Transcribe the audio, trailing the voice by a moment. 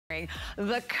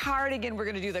The cardigan, we're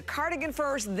gonna do the cardigan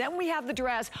first, then we have the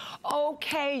dress.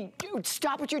 Okay, dude,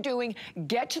 stop what you're doing,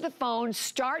 get to the phone,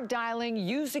 start dialing,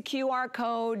 use the QR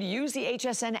code, use the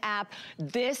HSN app.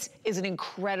 This is an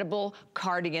incredible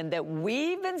cardigan that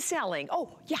we've been selling.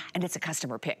 Oh, yeah, and it's a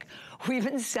customer pick. We've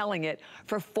been selling it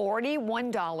for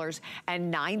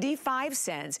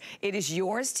 $41.95. It is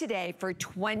yours today for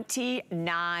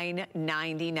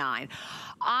 $29.99.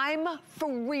 I'm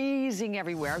freezing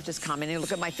everywhere. I'm just commenting.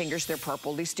 Look at my fingers, they're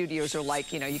purple. These studios are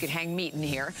like, you know, you could hang meat in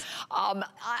here.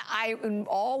 I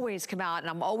always come out and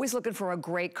I'm always looking for a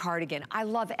great cardigan. I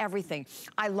love everything.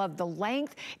 I love the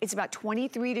length. It's about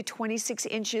 23 to 26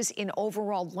 inches in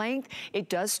overall length. It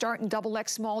does start in XX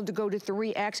small to go to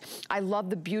 3X. I love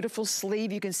the beautiful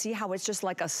sleeve. You can see how it's just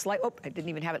like a slight, oh, I didn't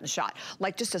even have it in the shot.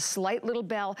 Like just a slight little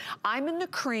bell. I'm in the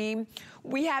cream.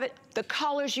 We have it, the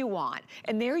colors you want.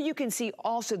 And there you can see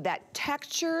also that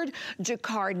textured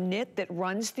Jacquard knit that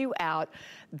runs throughout.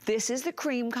 This is the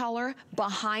cream color.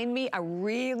 Behind me, a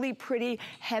really pretty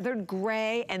heathered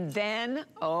gray. And then,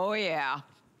 oh yeah,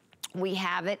 we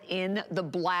have it in the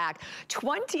black.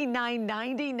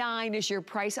 $29.99 is your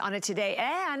price on it today.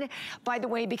 And by the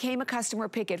way, became a customer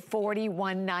pick at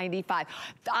 $41.95.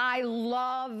 I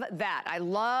love that. I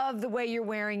love the way you're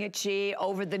wearing it, G,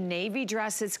 over the navy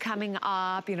dress that's coming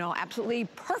up. You know, absolutely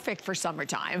perfect for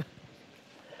summertime.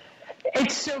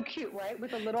 It's so cute, right?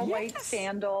 With a little white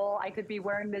sandal. I could be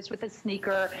wearing this with a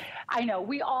sneaker. I know,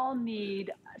 we all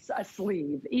need a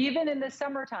sleeve, even in the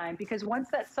summertime, because once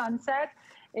that sun sets,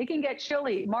 it can get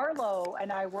chilly. Marlo and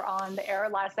I were on the air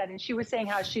last night, and she was saying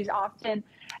how she's often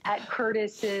at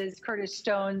Curtis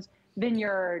Stone's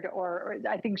vineyard, or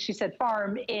I think she said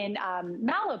farm in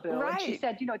Malibu. Right. And she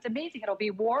said, you know, it's amazing. It'll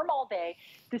be warm all day.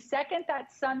 The second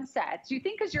that sun sets, you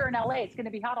think because you're in LA, it's going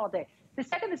to be hot all day. The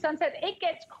second the sun sets, it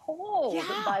gets cold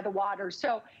by the water.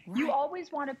 So you always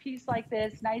want a piece like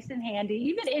this, nice and handy.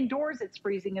 Even indoors, it's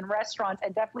freezing in restaurants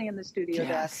and definitely in the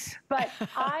studio. But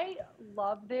I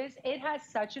love this. It has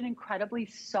such an incredibly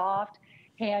soft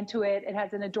hand to it. It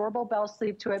has an adorable bell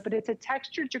sleeve to it, but it's a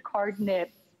textured Jacquard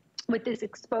knit with this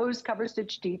exposed cover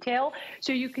stitch detail.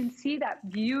 So you can see that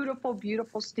beautiful,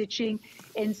 beautiful stitching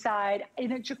inside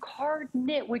in a Jacquard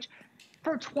knit, which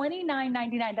for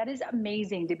 $29.99, that is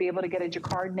amazing to be able to get a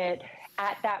Jacquard knit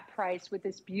at that price with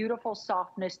this beautiful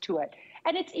softness to it.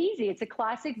 And it's easy. It's a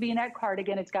classic V-neck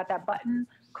cardigan. It's got that button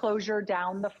closure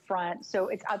down the front. So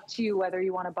it's up to you whether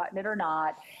you want to button it or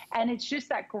not. And it's just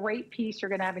that great piece you're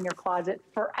going to have in your closet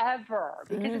forever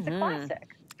because it's a classic.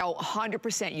 Oh,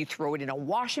 100%. You throw it in a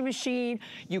washing machine,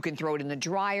 you can throw it in the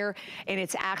dryer, and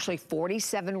it's actually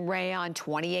 47 rayon,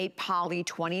 28 poly,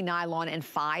 20 nylon, and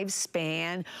 5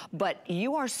 span. But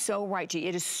you are so right, G.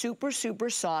 It is super,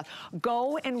 super soft.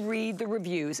 Go and read the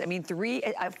reviews. I mean,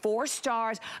 4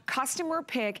 stars, customer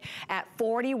pick at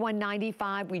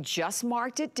 $41.95. We just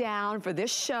marked it down for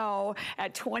this show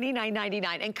at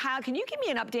 $29.99. And Kyle, can you give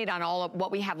me an update on all of what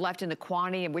we have left in the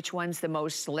quantity and which one's the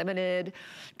most limited?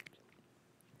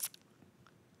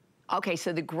 Okay,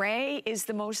 so the gray is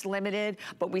the most limited,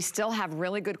 but we still have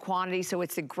really good quantity. So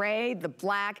it's the gray, the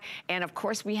black, and of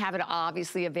course we have it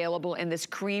obviously available in this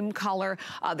cream color.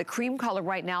 The cream color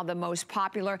right now, the most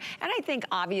popular. And I think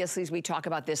obviously as we talk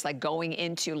about this, like going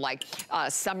into like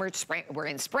summer, spring, we're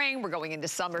in spring, we're going into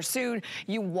summer soon.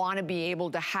 You wanna be able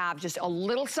to have just a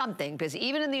little something, because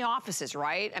even in the offices,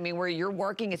 right? I mean, where you're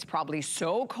working, it's probably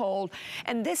so cold.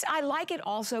 And this, I like it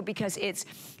also because it's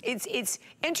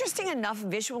interesting enough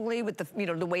visually with the, you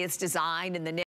know, the way it's designed and the